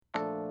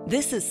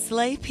This is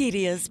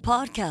Slaypedia's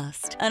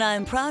podcast, and I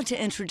am proud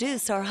to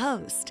introduce our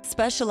host,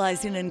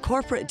 specializing in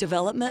corporate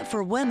development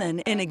for women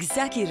in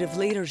executive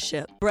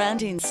leadership,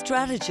 branding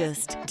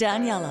strategist,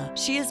 Daniela.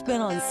 She has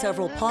been on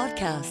several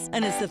podcasts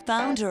and is the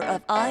founder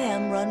of I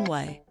Am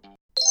Runway.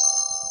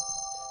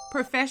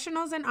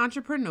 Professionals and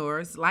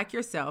entrepreneurs like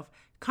yourself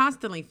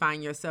constantly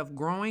find yourself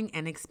growing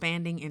and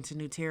expanding into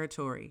new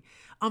territory.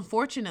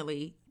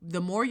 Unfortunately, the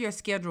more your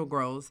schedule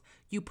grows,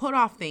 you put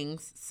off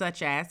things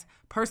such as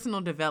personal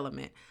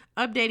development,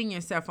 updating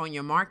yourself on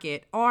your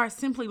market, or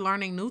simply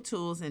learning new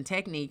tools and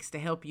techniques to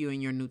help you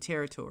in your new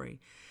territory.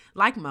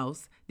 Like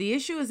most, the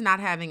issue is not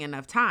having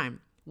enough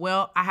time.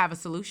 Well, I have a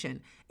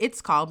solution.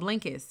 It's called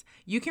Blinkist.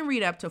 You can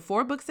read up to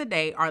 4 books a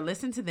day or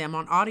listen to them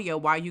on audio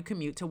while you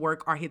commute to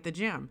work or hit the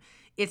gym.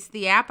 It's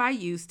the app I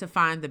use to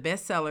find the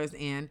best sellers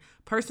in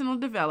personal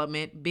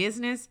development,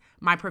 business,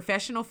 my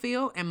professional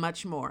field, and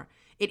much more.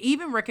 It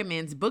even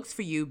recommends books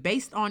for you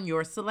based on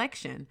your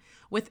selection.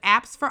 With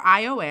apps for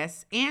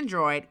iOS,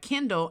 Android,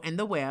 Kindle, and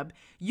the web,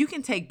 you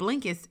can take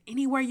Blinkist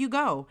anywhere you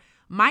go.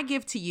 My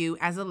gift to you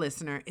as a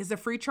listener is a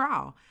free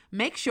trial.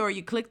 Make sure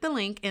you click the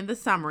link in the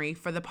summary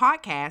for the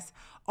podcast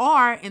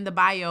or in the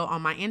bio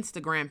on my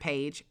Instagram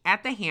page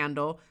at the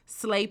handle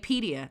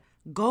Slaypedia.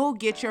 Go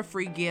get your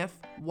free gift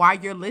while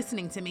you're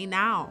listening to me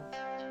now.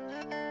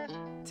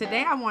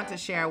 Today, I want to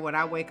share what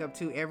I wake up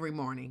to every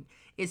morning.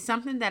 It's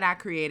something that I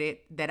created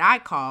that I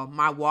call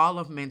my wall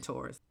of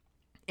mentors.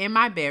 In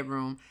my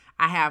bedroom,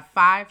 I have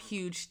 5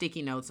 huge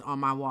sticky notes on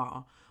my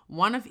wall.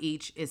 One of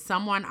each is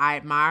someone I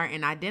admire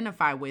and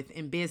identify with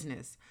in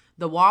business.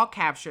 The wall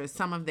captures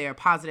some of their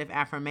positive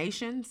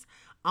affirmations,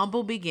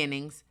 humble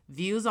beginnings,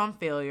 views on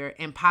failure,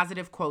 and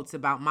positive quotes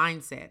about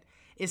mindset.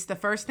 It's the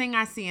first thing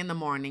I see in the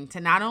morning to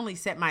not only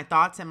set my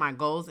thoughts and my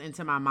goals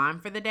into my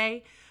mind for the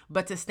day,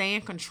 but to stay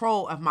in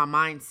control of my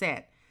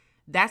mindset.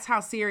 That's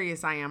how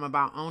serious I am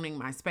about owning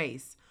my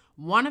space.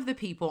 One of the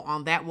people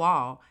on that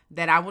wall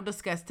that I will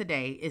discuss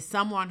today is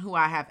someone who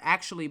I have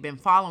actually been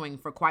following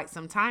for quite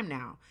some time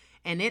now,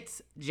 and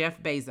it's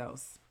Jeff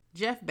Bezos.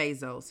 Jeff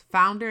Bezos,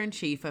 founder and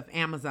chief of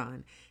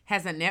Amazon,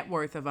 has a net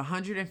worth of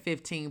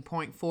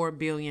 $115.4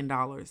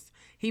 billion.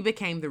 He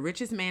became the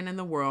richest man in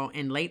the world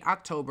in late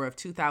October of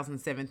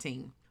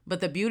 2017. But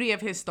the beauty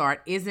of his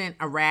start isn't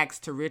a rags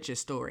to riches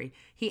story.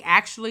 He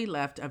actually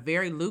left a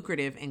very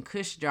lucrative and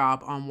cush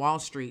job on Wall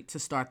Street to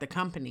start the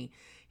company.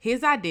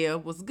 His idea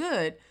was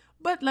good,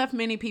 but left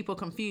many people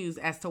confused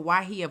as to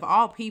why he, of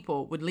all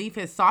people, would leave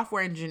his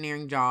software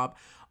engineering job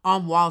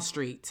on Wall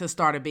Street to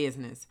start a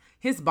business.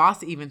 His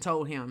boss even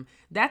told him,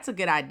 "That's a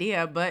good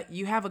idea, but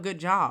you have a good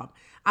job."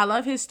 I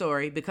love his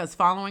story because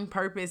following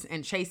purpose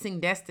and chasing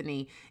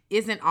destiny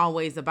isn't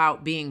always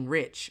about being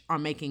rich or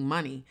making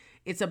money.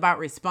 It's about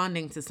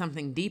responding to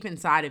something deep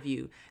inside of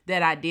you,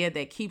 that idea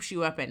that keeps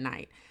you up at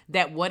night,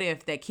 that what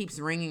if that keeps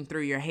ringing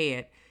through your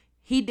head.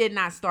 He did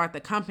not start the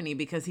company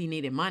because he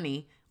needed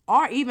money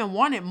or even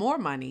wanted more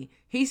money.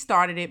 He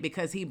started it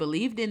because he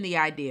believed in the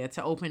idea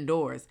to open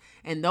doors,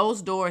 and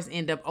those doors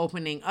end up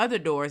opening other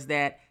doors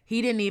that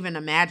he didn't even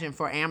imagine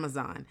for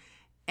Amazon.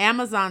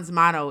 Amazon's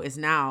motto is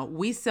now,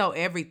 "We sell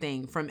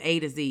everything from A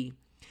to Z."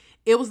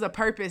 It was the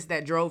purpose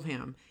that drove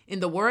him.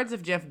 In the words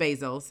of Jeff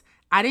Bezos,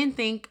 "I didn't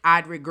think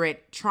I'd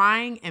regret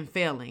trying and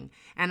failing,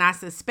 and I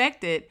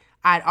suspected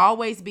I'd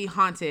always be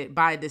haunted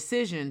by a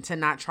decision to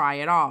not try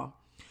at all."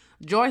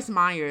 Joyce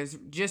Myers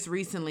just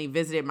recently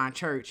visited my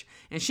church,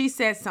 and she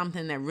said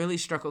something that really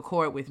struck a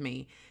chord with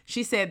me.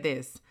 She said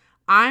this,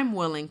 "I'm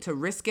willing to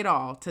risk it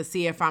all to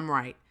see if I'm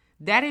right."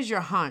 That is your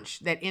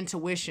hunch, that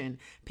intuition.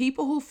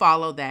 People who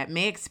follow that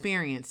may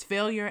experience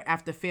failure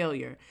after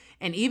failure,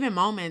 and even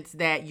moments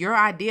that your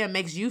idea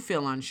makes you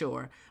feel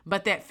unsure,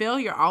 but that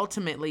failure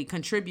ultimately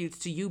contributes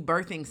to you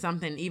birthing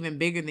something even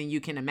bigger than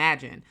you can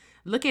imagine.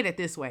 Look at it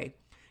this way.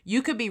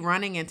 You could be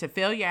running into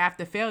failure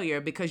after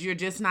failure because you're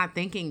just not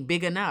thinking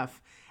big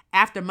enough.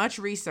 After much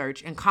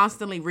research and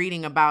constantly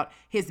reading about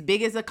his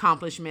biggest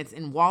accomplishments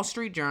in Wall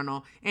Street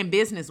Journal and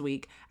Business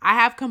Week, I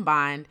have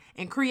combined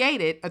and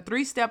created a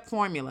 3-step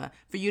formula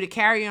for you to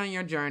carry on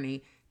your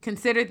journey.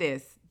 Consider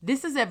this.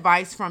 This is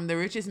advice from the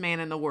richest man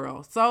in the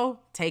world, so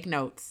take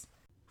notes.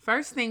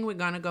 First thing we're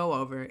going to go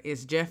over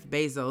is Jeff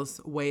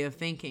Bezos' way of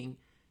thinking.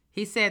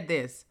 He said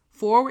this,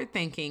 "Forward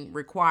thinking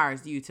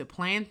requires you to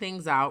plan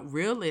things out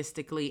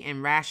realistically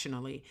and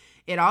rationally.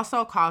 It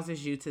also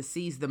causes you to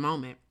seize the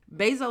moment."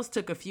 Bezos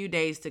took a few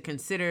days to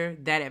consider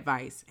that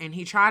advice, and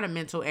he tried a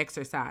mental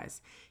exercise.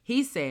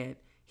 He said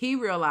he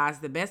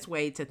realized the best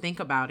way to think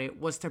about it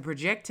was to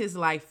project his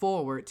life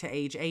forward to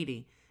age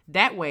 80.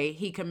 That way,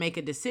 he could make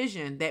a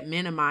decision that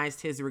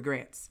minimized his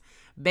regrets.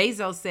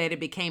 Bezos said it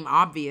became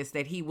obvious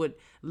that he would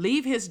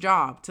leave his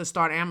job to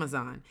start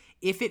Amazon.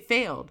 If it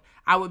failed,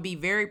 I would be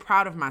very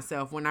proud of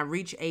myself when I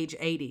reach age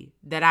 80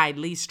 that I at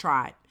least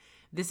tried.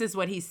 This is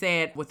what he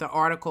said with the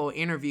article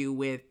interview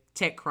with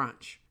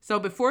TechCrunch. So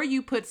before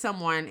you put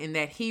someone in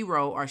that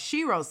hero or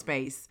shero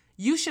space,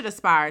 you should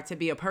aspire to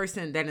be a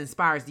person that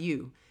inspires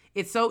you.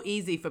 It's so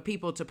easy for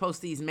people to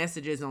post these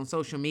messages on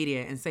social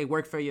media and say,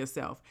 work for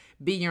yourself,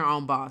 be your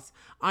own boss,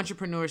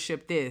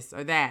 entrepreneurship this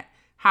or that.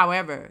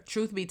 However,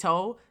 truth be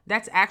told,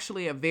 that's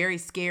actually a very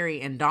scary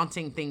and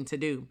daunting thing to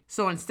do.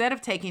 So instead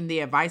of taking the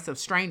advice of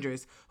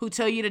strangers who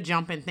tell you to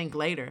jump and think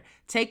later,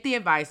 take the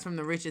advice from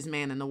the richest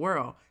man in the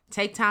world.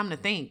 Take time to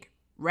think,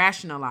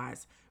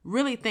 rationalize,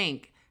 really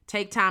think,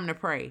 take time to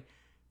pray.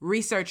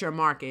 Research your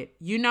market.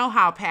 You know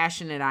how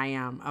passionate I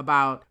am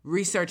about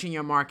researching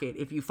your market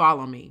if you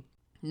follow me.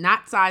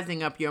 Not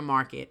sizing up your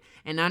market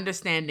and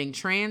understanding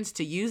trends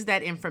to use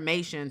that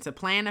information to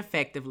plan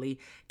effectively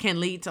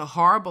can lead to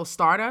horrible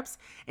startups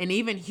and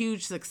even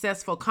huge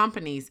successful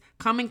companies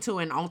coming to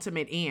an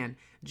ultimate end.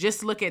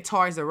 Just look at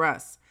Toys R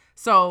Us.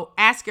 So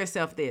ask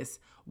yourself this: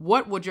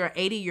 what would your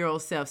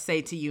 80-year-old self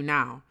say to you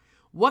now?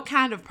 What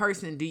kind of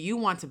person do you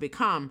want to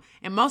become?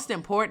 And most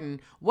important,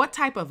 what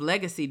type of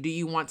legacy do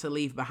you want to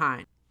leave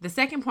behind? The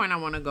second point I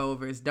want to go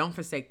over is don't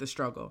forsake the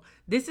struggle.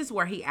 This is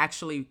where he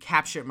actually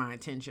captured my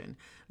attention.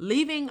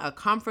 Leaving a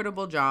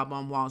comfortable job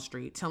on Wall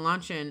Street to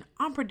launch an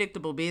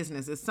unpredictable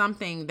business is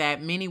something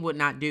that many would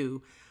not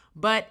do,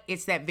 but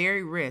it's that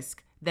very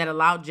risk that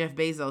allowed Jeff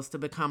Bezos to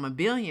become a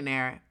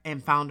billionaire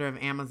and founder of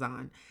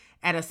Amazon.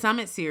 At a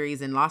summit series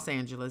in Los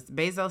Angeles,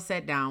 Bezos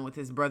sat down with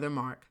his brother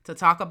Mark to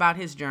talk about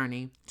his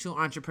journey to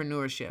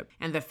entrepreneurship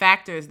and the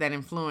factors that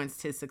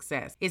influenced his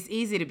success. It's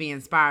easy to be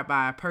inspired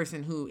by a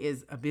person who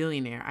is a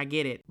billionaire, I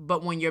get it.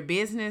 But when your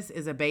business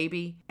is a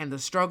baby and the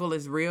struggle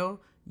is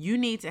real, you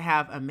need to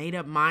have a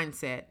made-up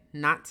mindset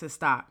not to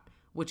stop,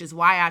 which is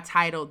why I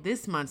titled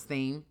this month's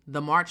theme,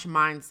 The March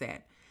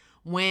Mindset.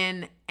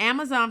 When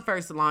Amazon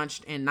first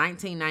launched in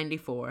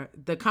 1994,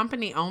 the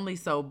company only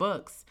sold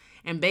books,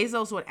 and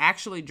Bezos would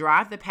actually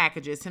drive the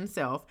packages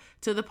himself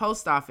to the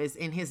post office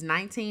in his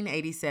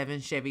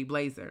 1987 Chevy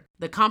Blazer.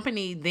 The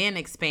company then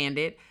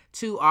expanded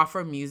to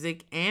offer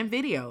music and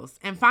videos.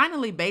 And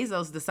finally,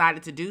 Bezos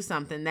decided to do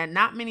something that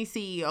not many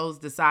CEOs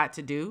decide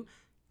to do: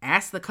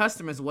 ask the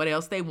customers what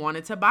else they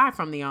wanted to buy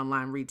from the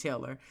online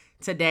retailer.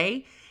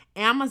 Today,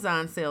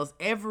 Amazon sells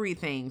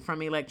everything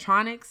from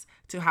electronics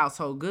to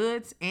household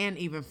goods and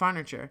even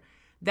furniture.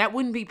 That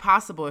wouldn't be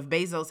possible if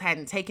Bezos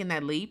hadn't taken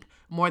that leap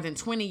more than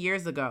 20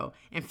 years ago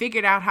and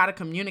figured out how to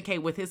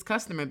communicate with his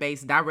customer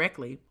base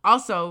directly.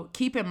 Also,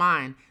 keep in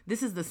mind,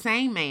 this is the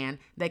same man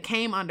that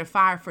came under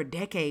fire for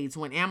decades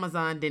when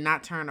Amazon did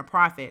not turn a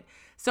profit.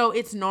 So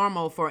it's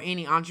normal for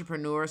any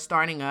entrepreneur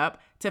starting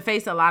up to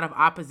face a lot of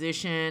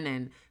opposition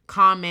and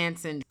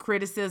comments and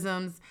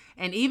criticisms.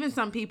 And even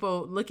some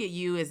people look at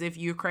you as if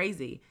you're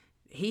crazy.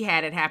 He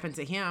had it happen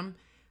to him.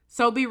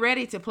 So be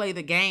ready to play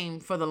the game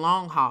for the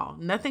long haul.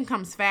 Nothing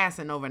comes fast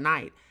and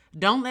overnight.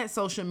 Don't let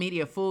social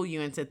media fool you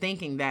into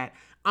thinking that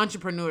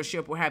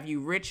entrepreneurship will have you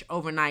rich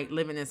overnight,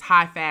 living this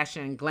high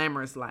fashion,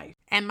 glamorous life.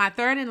 And my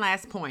third and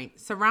last point,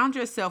 surround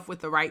yourself with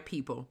the right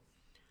people.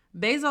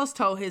 Bezos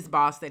told his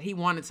boss that he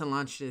wanted to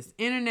launch this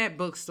internet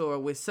bookstore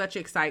with such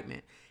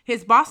excitement.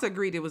 His boss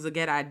agreed it was a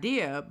good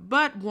idea,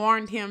 but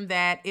warned him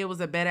that it was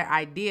a better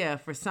idea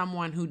for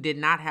someone who did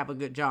not have a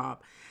good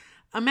job.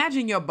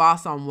 Imagine your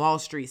boss on Wall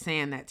Street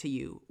saying that to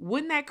you.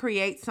 Wouldn't that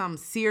create some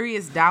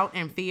serious doubt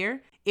and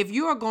fear? If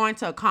you are going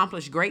to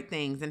accomplish great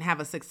things and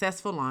have a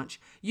successful launch,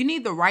 you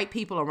need the right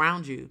people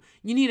around you.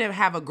 You need to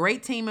have a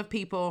great team of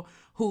people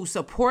who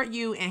support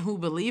you and who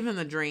believe in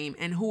the dream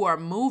and who are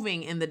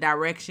moving in the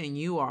direction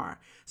you are.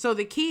 So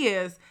the key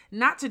is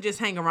not to just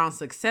hang around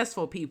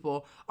successful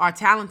people or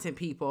talented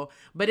people,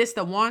 but it's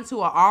the ones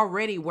who are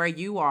already where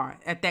you are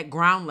at that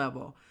ground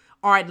level,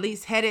 or at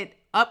least headed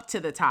up to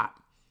the top.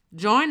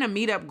 Join a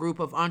meetup group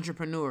of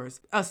entrepreneurs.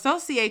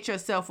 Associate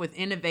yourself with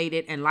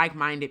innovative and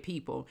like-minded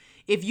people.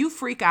 If you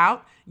freak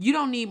out, you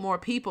don't need more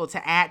people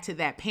to add to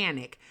that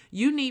panic.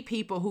 You need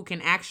people who can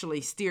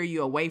actually steer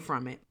you away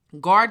from it.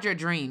 Guard your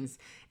dreams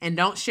and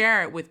don't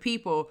share it with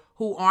people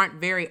who aren't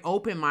very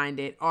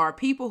open-minded or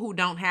people who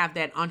don't have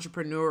that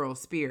entrepreneurial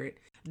spirit.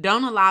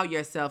 Don't allow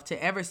yourself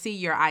to ever see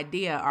your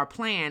idea or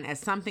plan as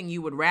something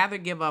you would rather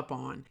give up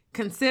on.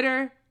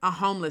 Consider a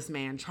homeless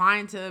man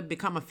trying to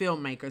become a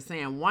filmmaker,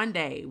 saying one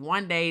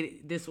day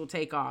this will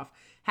take off,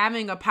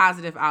 having a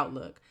positive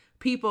outlook,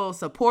 people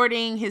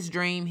supporting his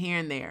dream here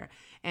and there.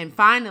 And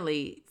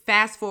finally,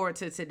 fast forward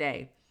to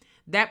today.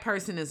 That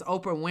person is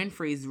Oprah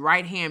Winfrey's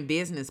right-hand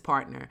business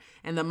partner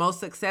and the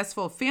most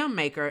successful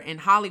filmmaker in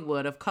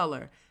Hollywood of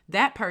color.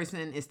 That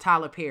person is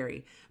Tyler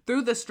Perry.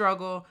 Through the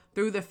struggle,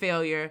 through the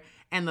failure,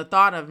 and the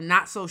thought of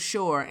not so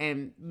sure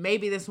and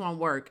maybe this won't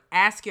work,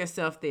 ask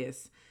yourself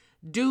this.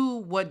 Do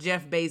what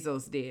Jeff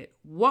Bezos did.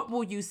 What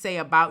will you say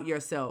about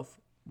yourself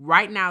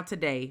right now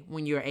today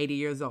when you're 80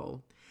 years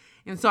old?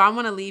 And so I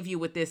want to leave you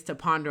with this to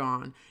ponder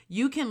on.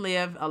 You can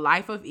live a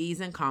life of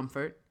ease and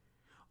comfort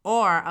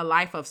or a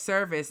life of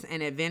service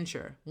and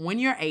adventure. When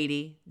you're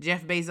 80,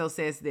 Jeff Bezos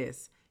says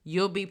this: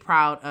 you'll be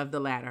proud of the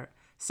latter.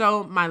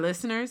 So, my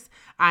listeners,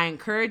 I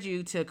encourage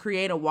you to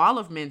create a wall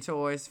of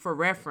mentors for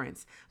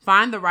reference.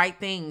 Find the right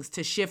things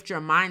to shift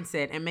your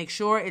mindset and make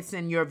sure it's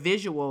in your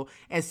visual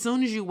as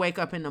soon as you wake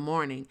up in the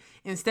morning.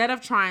 Instead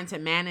of trying to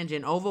manage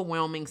an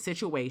overwhelming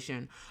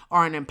situation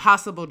or an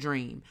impossible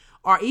dream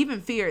or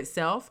even fear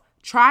itself,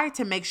 try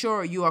to make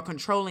sure you are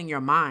controlling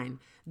your mind.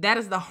 That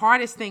is the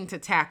hardest thing to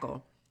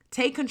tackle.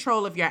 Take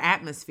control of your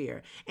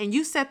atmosphere, and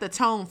you set the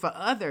tone for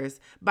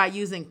others by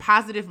using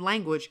positive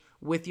language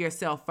with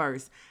yourself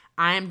first.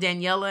 I am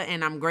Daniela,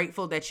 and I'm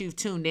grateful that you've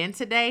tuned in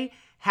today.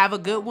 Have a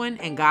good one,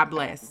 and God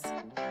bless.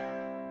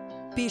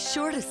 Be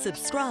sure to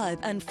subscribe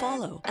and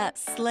follow at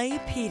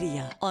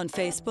Slaypedia on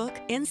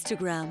Facebook,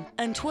 Instagram,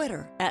 and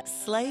Twitter at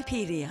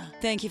Slaypedia.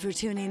 Thank you for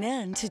tuning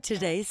in to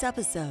today's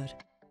episode.